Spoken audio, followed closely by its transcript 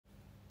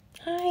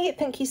Hi,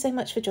 thank you so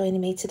much for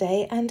joining me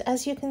today, and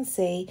as you can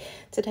see,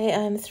 today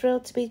I'm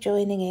thrilled to be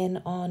joining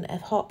in on a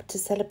hop to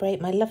celebrate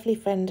my lovely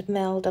friend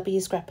Mel W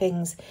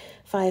Scrapping's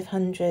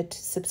 500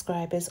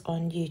 subscribers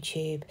on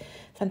YouTube.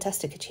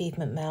 Fantastic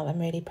achievement, Mel, I'm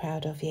really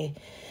proud of you.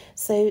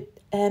 So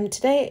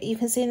today you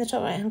can see in the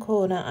top right hand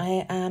corner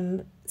I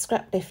am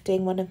scrap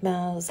lifting one of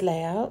Mel's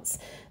layouts.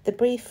 The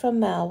brief from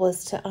Mel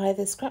was to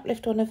either scrap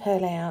lift one of her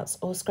layouts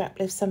or scrap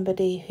lift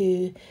somebody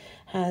who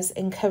has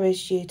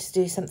encouraged you to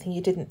do something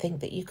you didn't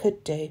think that you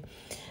could do.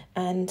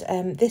 And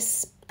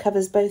this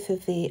covers both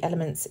of the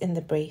elements in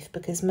the brief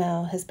because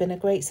Mel has been a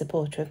great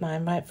supporter of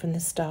mine right from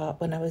the start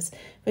when I was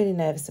really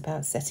nervous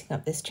about setting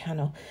up this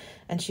channel,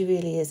 and she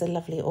really is a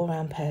lovely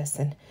all-round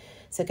person.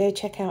 So go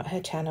check out her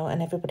channel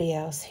and everybody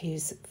else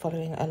who's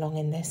following along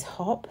in this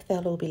hop.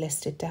 They'll all be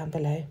listed down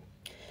below.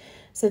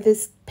 So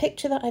this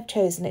picture that I've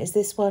chosen is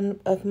this one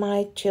of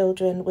my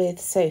children with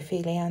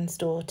Sophie, Leanne's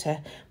daughter,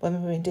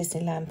 when we were in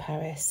Disneyland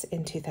Paris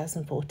in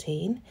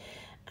 2014.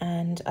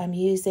 And I'm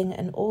using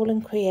an All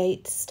and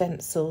Create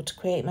stencil to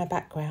create my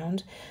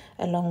background,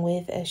 along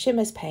with a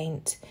shimmer's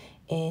paint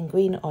in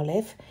green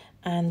olive.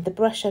 And the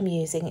brush I'm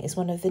using is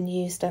one of the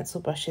new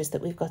stencil brushes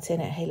that we've got in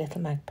at Hey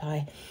Little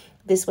Magpie.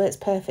 This works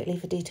perfectly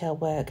for detail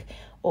work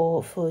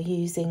or for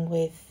using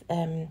with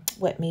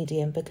wet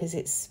medium because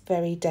it's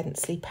very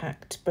densely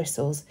packed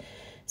bristles.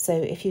 So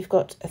if you've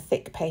got a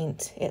thick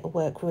paint, it'll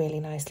work really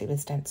nicely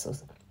with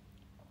stencils.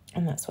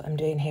 And that's what I'm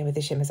doing here with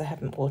the shimmers. I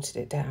haven't watered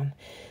it down.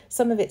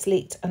 Some of it's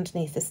leaked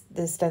underneath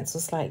the stencil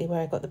slightly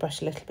where I got the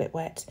brush a little bit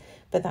wet,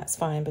 but that's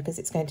fine because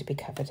it's going to be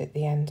covered at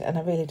the end, and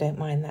I really don't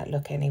mind that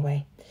look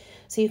anyway.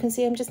 So you can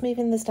see I'm just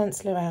moving the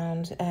stencil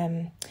around,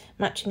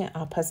 matching it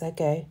up as I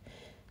go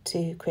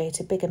to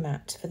create a bigger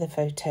mat for the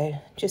photo,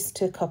 just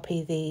to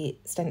copy the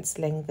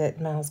stenciling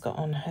that Mel's got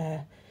on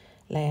her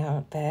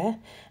layout there.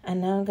 And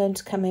now I'm going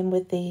to come in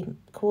with the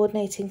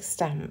coordinating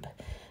stamp.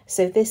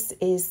 So this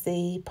is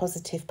the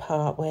positive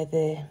part where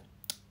the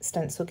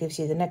stencil gives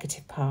you the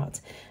negative part,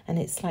 and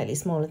it's slightly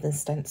smaller than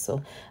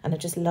stencil, and I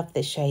just love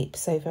this shape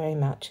so very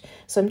much.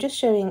 So I'm just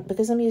showing,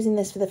 because I'm using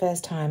this for the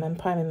first time, I'm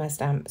priming my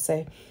stamp,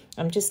 so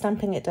I'm just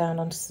stamping it down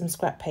onto some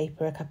scrap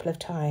paper a couple of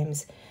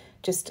times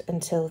just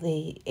until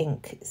the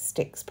ink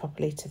sticks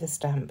properly to the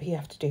stamp. You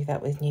have to do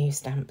that with new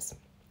stamps.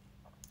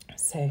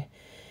 So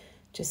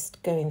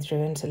just going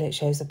through until it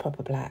shows a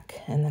proper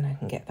black, and then I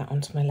can get that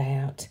onto my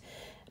layout.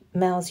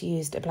 Mel's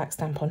used a black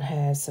stamp on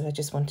hers, so I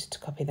just wanted to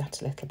copy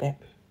that a little bit.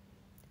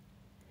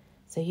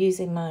 So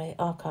using my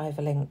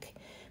archival ink,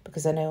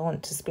 because I know I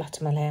want to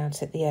splatter my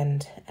layout at the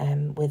end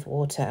with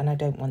water, and I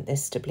don't want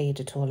this to bleed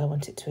at all. I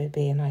want it to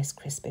be a nice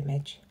crisp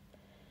image.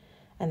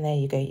 And there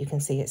you go, you can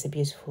see it's a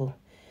beautiful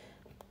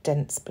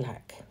dense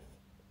black.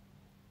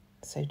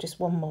 So just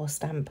one more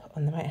stamp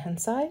on the right hand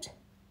side,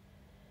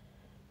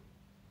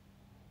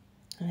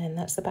 and then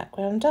that's the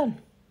background done.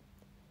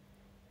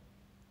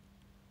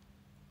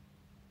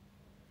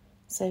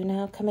 So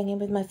now coming in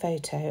with my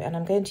photo, and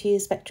I'm going to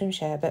use Spectrum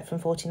Sherbet from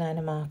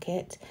 49er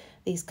Market.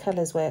 These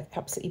colours work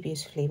absolutely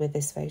beautifully with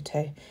this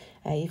photo.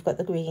 You've got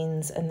the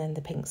greens and then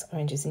the pinks,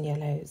 oranges and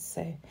yellows.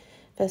 So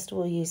first of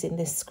all, using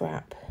this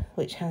scrap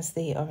which has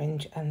the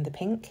orange and the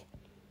pink,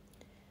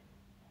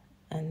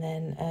 and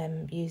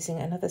then using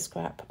another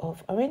scrap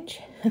of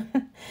orange,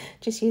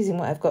 just using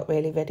what I've got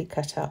really ready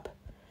cut up,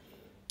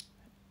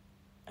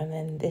 and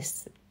then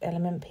this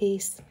element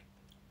piece.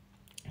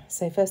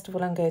 So first of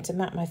all, I'm going to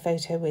map my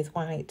photo with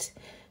white,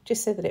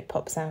 just so that it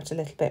pops out a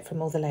little bit from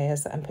all the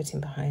layers that I'm putting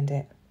behind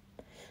it.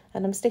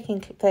 And I'm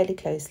sticking fairly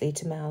closely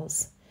to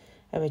Mel's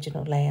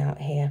original layout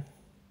here.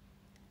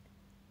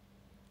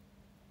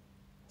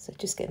 So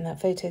just getting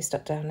that photo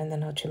stuck down, and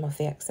then I'll trim off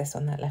the excess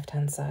on that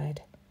left-hand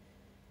side.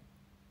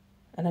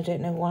 And I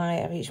don't know why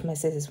I reached for my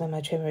scissors when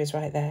my trimmer is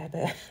right there,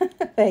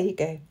 but there you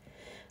go.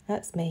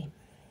 That's me.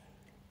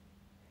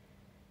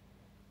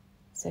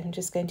 So I'm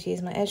just going to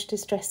use my edge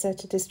distresser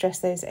to distress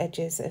those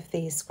edges of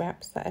these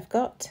scraps that I've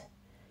got,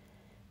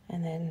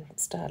 and then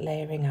start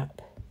layering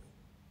up.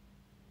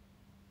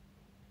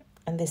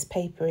 And this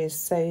paper is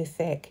so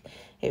thick,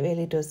 it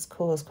really does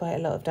cause quite a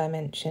lot of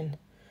dimension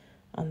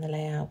on the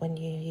layout when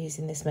you're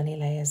using this many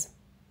layers.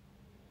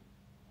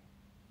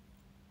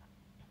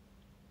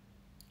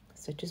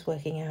 So just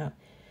working out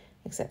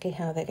exactly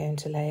how they're going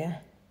to layer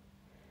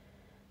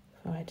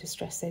before I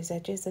distress those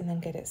edges and then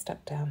get it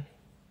stuck down.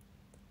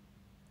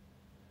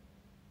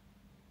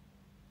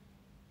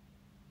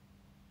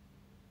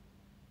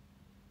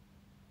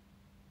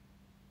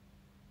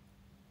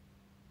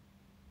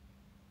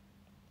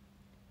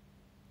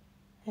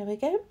 There we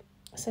go.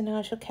 So now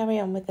I shall carry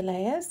on with the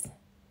layers.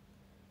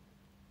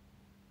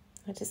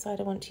 I decide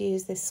I want to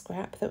use this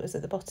scrap that was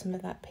at the bottom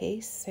of that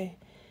piece. So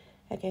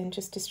again,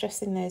 just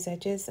distressing those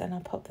edges, and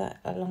I'll pop that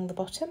along the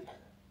bottom.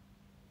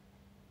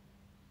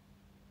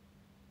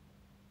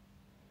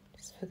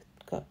 Just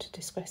forgot to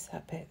distress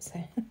that bit,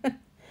 so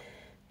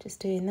just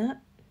doing that.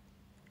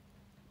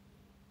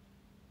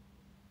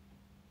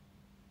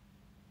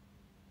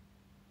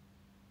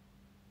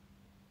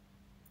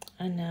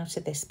 And now to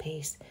this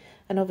piece.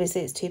 And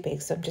obviously it's too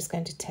big, so I'm just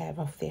going to tear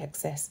off the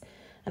excess,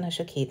 and I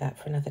shall keep that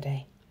for another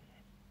day.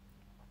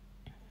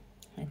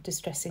 And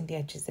distressing the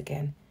edges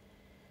again.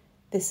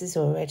 This is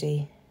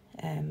already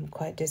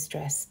quite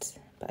distressed,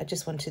 but I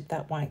just wanted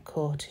that white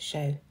core to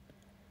show.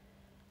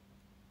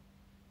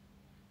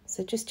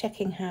 So just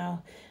checking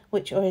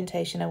which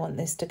orientation I want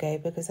this to go,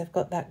 because I've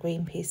got that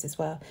green piece as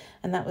well,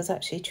 and that was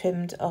actually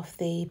trimmed off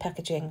the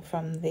packaging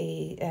from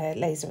the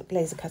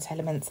laser cut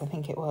elements, I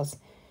think it was.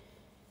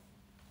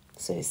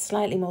 So it's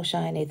slightly more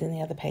shiny than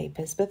the other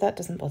papers, but that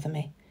doesn't bother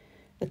me.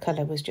 The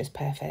colour was just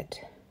perfect.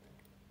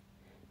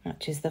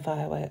 Matches the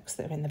fireworks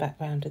that are in the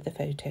background of the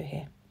photo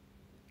here.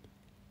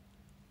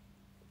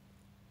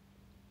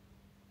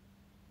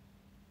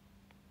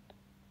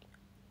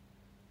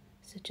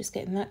 So just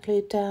getting that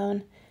glued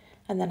down,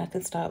 and then I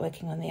can start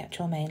working on the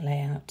actual main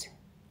layout.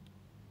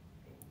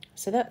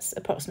 So that's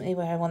approximately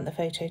where I want the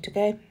photo to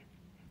go.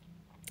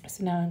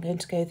 So now I'm going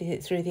to go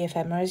through the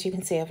ephemera. As you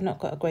can see, I've not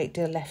got a great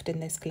deal left in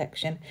this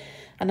collection,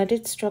 and I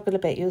did struggle a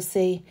bit. You'll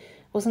see,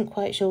 wasn't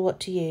quite sure what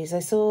to use. I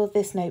saw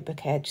this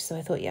notebook edge, so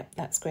I thought, yep,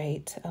 that's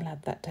great. I'll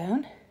add that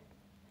down.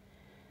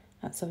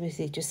 That's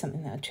obviously just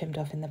something that I trimmed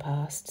off in the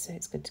past, so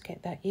it's good to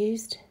get that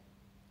used.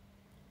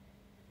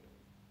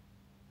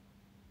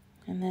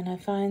 And then I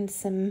find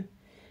some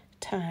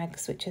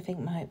tags which I think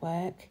might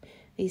work.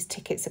 These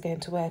tickets are going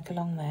to work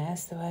along there,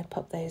 so I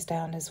pop those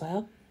down as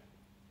well.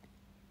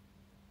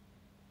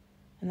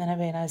 And then I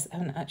realise I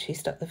haven't actually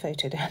stuck the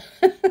photo down,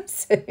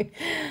 so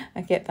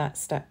I get that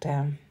stuck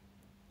down.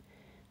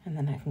 And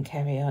then I can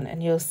carry on.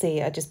 And you'll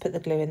see I just put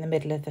the glue in the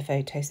middle of the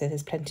photo, so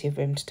there's plenty of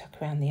room to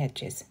tuck around the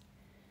edges.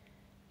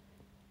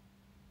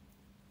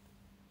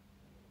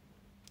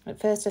 At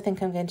first I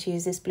think I'm going to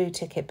use this blue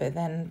ticket, but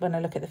then when I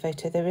look at the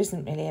photo there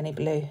isn't really any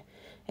blue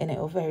in it,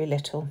 or very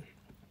little.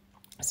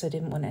 So I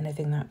didn't want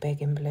anything that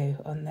big in blue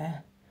on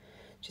there.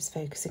 Just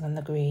focusing on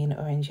the green,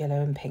 orange, yellow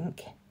and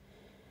pink.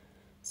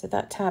 So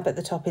that tab at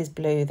the top is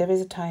blue. There is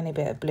a tiny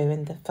bit of blue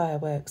in the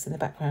fireworks in the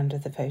background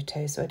of the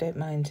photo, so I don't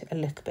mind a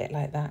little bit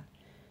like that.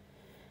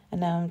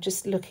 And now I'm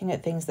just looking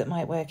at things that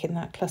might work in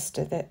that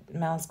cluster that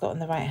Mel's got on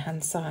the right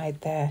hand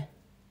side there.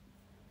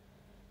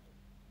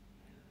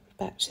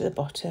 Back to the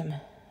bottom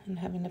and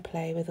having to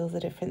play with all the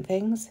different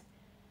things.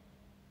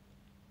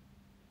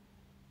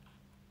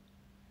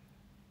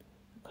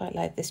 Quite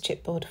like this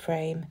chipboard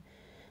frame,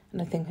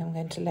 and I think I'm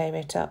going to layer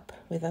it up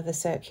with other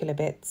circular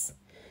bits.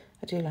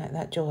 I do like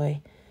that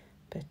joy,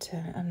 but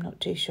I'm not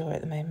too sure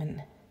at the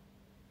moment.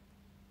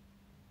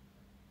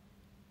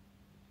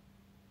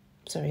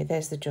 Sorry,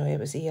 there's the joy. It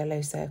was a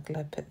yellow circle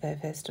I put there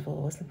first of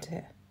all, wasn't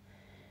it?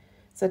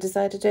 So I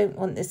decided I don't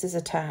want this as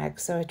a tag,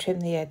 so I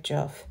trimmed the edge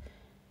off.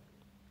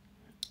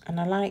 And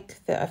I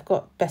like that I've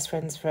got Best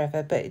Friends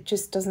Forever, but it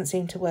just doesn't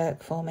seem to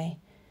work for me,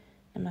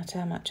 no matter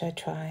how much I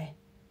try.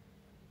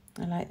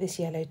 I like this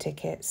yellow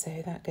ticket,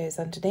 so that goes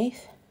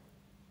underneath.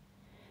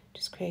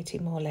 Just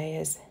creating more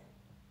layers.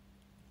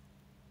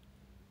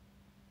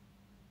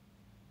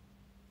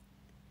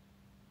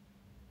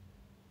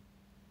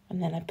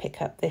 And then I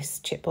pick up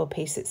this chipboard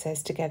piece that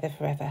says Together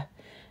Forever,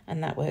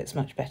 and that works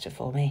much better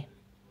for me.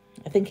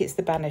 I think it's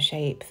the banner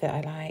shape that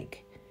I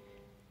like.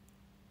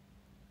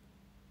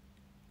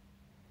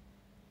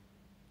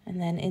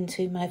 And then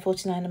into my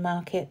 49er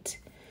Market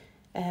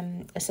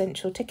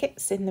essential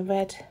tickets in the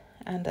red,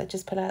 and I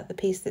just pull out the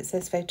piece that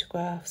says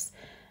photographs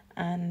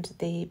and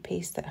the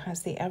piece that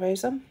has the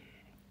arrows on.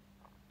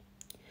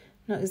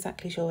 Not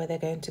exactly sure where they're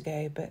going to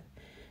go, but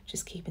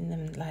just keeping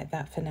them like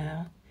that for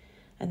now.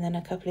 And then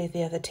a couple of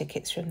the other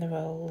tickets from the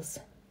rolls.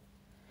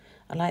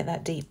 I like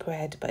that deep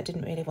red, but I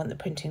didn't really want the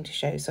printing to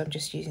show, so I'm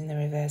just using the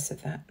reverse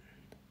of that.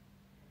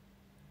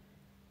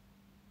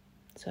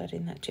 So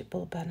adding that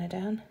chipboard banner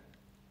down.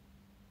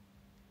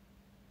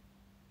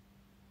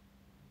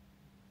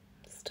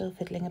 Still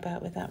fiddling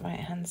about with that right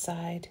hand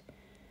side.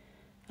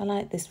 I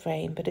like this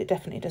frame, but it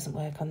definitely doesn't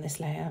work on this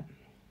layout.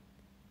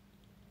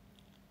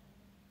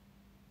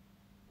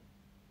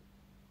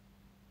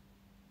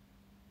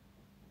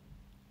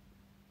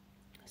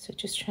 So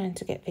just trying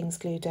to get things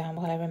glued down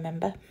while I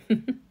remember.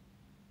 And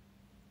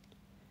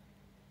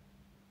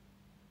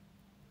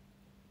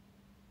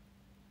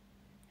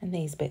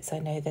these bits I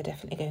know they're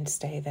definitely going to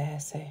stay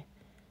there, so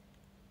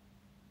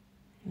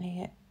they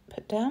get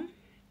put down.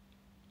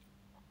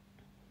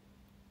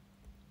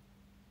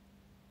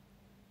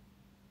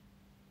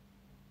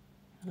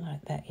 I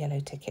like that yellow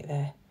ticket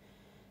there.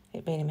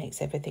 It really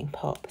makes everything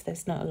pop.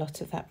 There's not a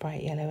lot of that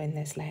bright yellow in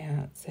this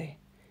layout, so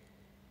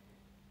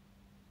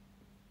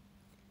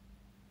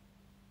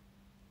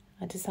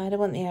I decided I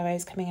want the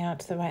arrows coming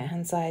out to the right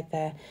hand side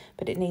there,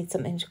 but it needs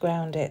something to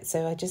ground it,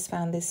 so I just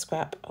found this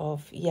scrap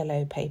of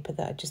yellow paper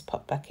that I just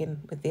popped back in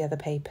with the other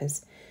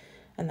papers,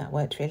 and that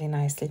worked really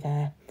nicely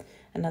there.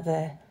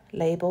 Another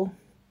label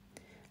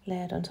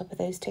layered on top of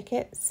those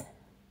tickets.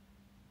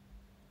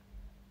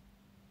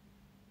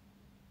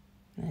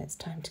 And it's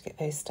time to get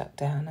those stuck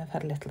down. I've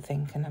had a little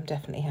think and I'm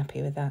definitely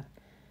happy with that.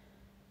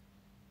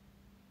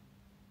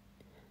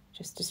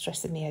 Just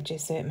distressing the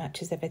edges so it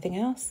matches everything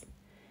else.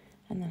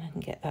 And then I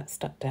can get that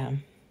stuck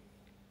down.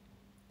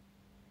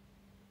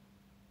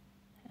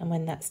 And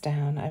when that's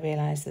down, I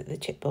realise that the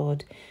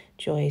chipboard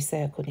joy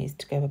circle needs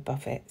to go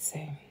above it, so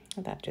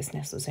that just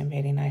nestles in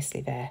really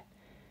nicely there.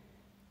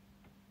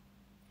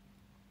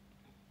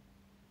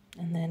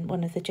 And then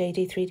one of the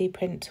JD 3D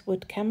print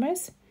wood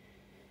cameras.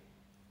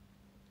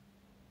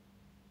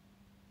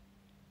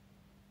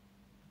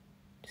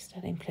 Just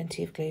adding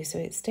plenty of glue so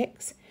it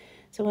sticks.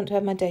 So I want to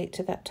add my date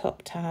to that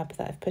top tab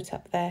that I've put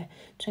up there,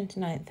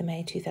 29th of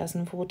May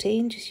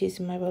 2014, just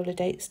using my roller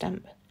date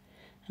stamp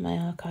and my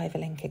archive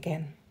link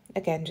again.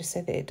 Again, just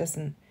so that it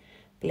doesn't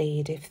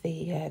bleed if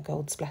the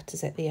gold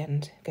splatters at the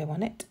end go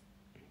on it.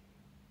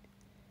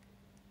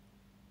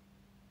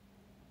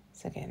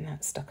 So getting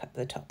that stuck up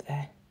the top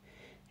there,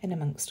 in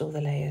amongst all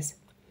the layers.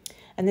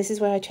 And this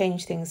is where I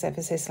change things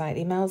ever so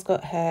slightly. Mel's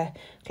got her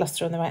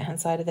cluster on the right hand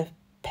side of the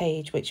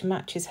page, which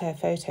matches her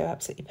photo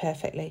absolutely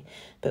perfectly,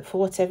 but for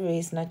whatever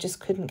reason I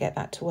just couldn't get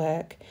that to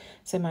work,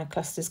 so my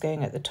cluster's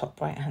going at the top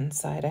right hand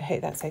side. I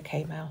hope that's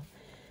okay, Mel.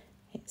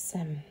 It's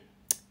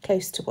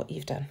close to what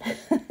you've done.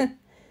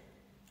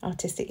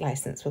 Artistic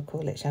license we'll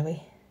call it, shall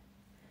we?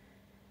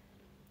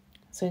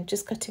 So I'm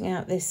just cutting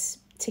out this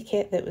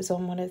ticket that was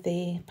on one of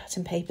the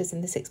pattern papers in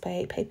the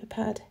 6x8 paper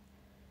pad,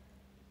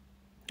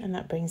 and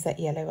that brings that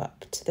yellow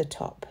up to the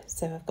top,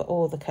 so I've got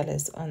all the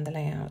colours on the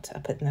layout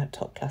up in that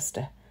top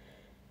cluster.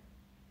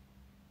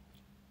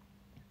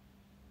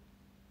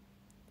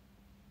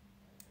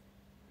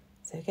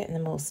 So getting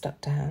them all stuck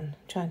down,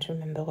 trying to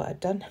remember what I'd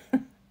done. Of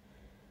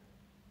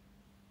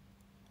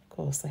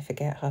course, I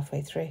forget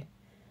halfway through.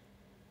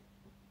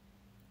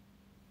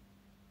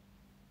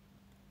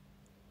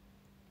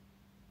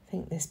 I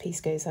think this piece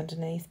goes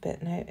underneath,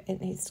 but no,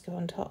 it needs to go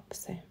on top.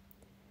 So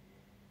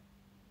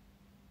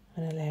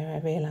on a layer, I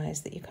realise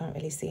that you can't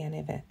really see any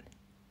of it.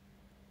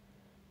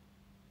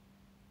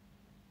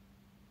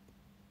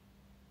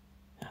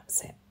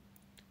 That's it.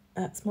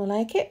 That's more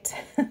like it.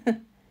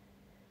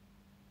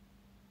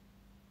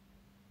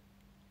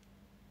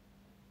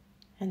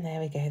 And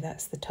there we go,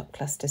 that's the top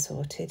cluster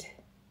sorted.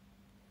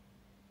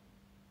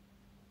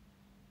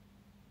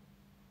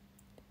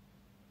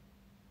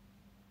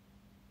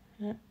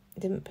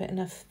 Didn't put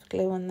enough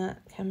glue on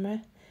that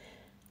camera.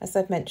 As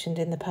I've mentioned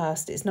in the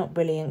past, it's not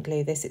brilliant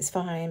glue this, it's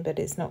fine, but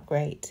it's not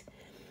great.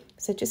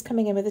 So just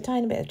coming in with a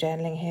tiny bit of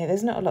journaling here.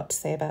 There's not a lot to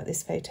say about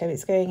this photo.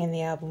 It's going in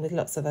the album with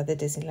lots of other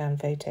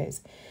Disneyland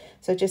photos.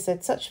 So I just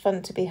said, such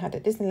fun to be had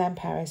at Disneyland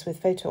Paris with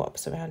photo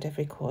ops around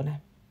every corner.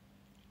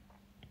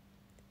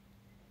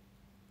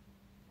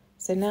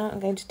 So now I'm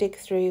going to dig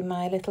through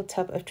my little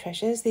tub of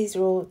treasures. These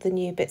are all the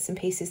new bits and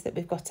pieces that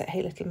we've got at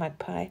Hey Little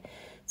Magpie.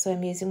 So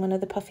I'm using one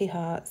of the puffy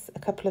hearts, a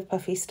couple of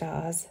puffy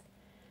stars,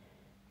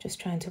 just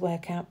trying to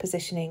work out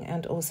positioning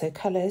and also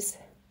colours.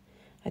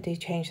 I do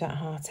change that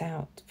heart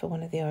out for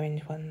one of the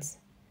orange ones.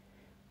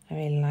 I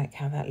really like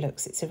how that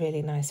looks. It's a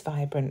really nice,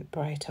 vibrant,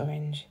 bright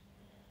orange.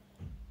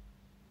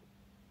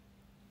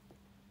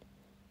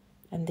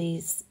 And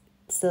these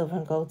silver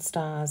and gold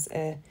stars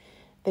are,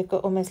 they've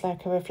got almost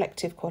like a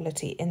reflective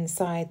quality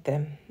inside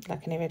them,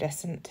 like an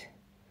iridescent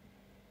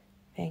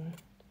thing.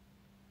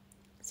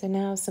 So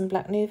now some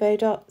Black Nouveau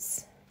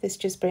dots. This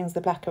just brings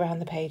the black around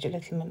the page a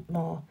little bit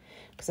more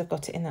because I've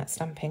got it in that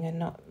stamping and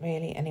not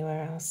really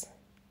anywhere else.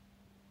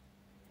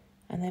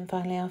 And then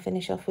finally I'll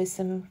finish off with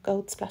some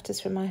gold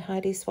splatters from my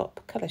Heidi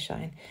Swap Colour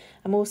Shine.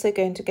 I'm also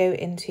going to go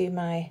into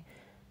my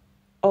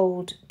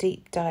old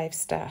deep dive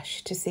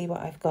stash to see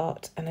what I've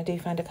got, and I do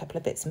find a couple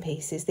of bits and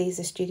pieces. These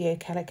are Studio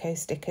Calico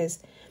stickers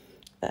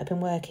that I've been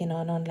working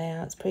on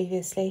layouts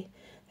previously.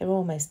 They're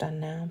almost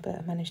done now, but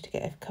I managed to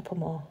get a couple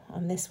more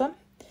on this one.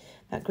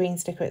 That green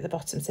sticker at the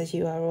bottom says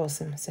 "You are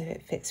awesome," so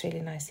it fits really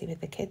nicely with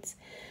the kids.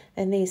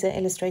 Then these are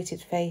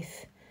Illustrated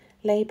Faith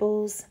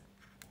labels,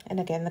 and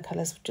again the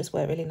colours just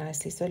work really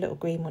nicely. So a little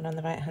green one on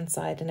the right hand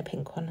side and a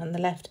pink one on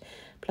the left,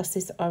 plus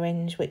this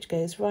orange which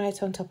goes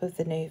right on top of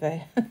the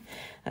Nouveau.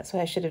 That's why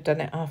I should have done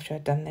it after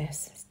I'd done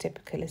this. It's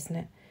typical, isn't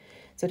it?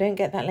 So I don't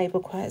get that label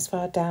quite as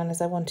far down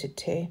as I wanted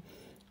to,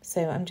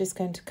 so I'm just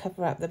going to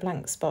cover up the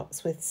blank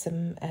spots with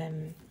some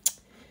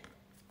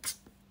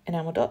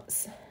enamel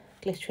dots,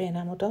 glittery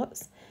enamel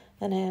dots.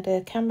 Then I had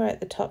a camera at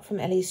the top from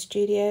Ellie's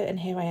Studio, and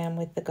here I am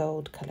with the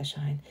gold Colour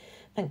Shine.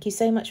 Thank you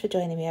so much for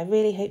joining me. I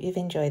really hope you've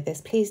enjoyed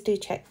this. Please do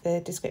check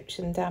the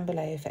description down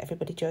below for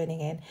everybody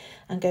joining in,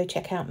 and go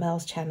check out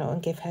Mel's channel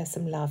and give her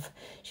some love.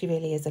 She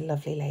really is a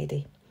lovely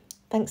lady.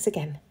 Thanks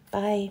again.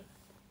 Bye.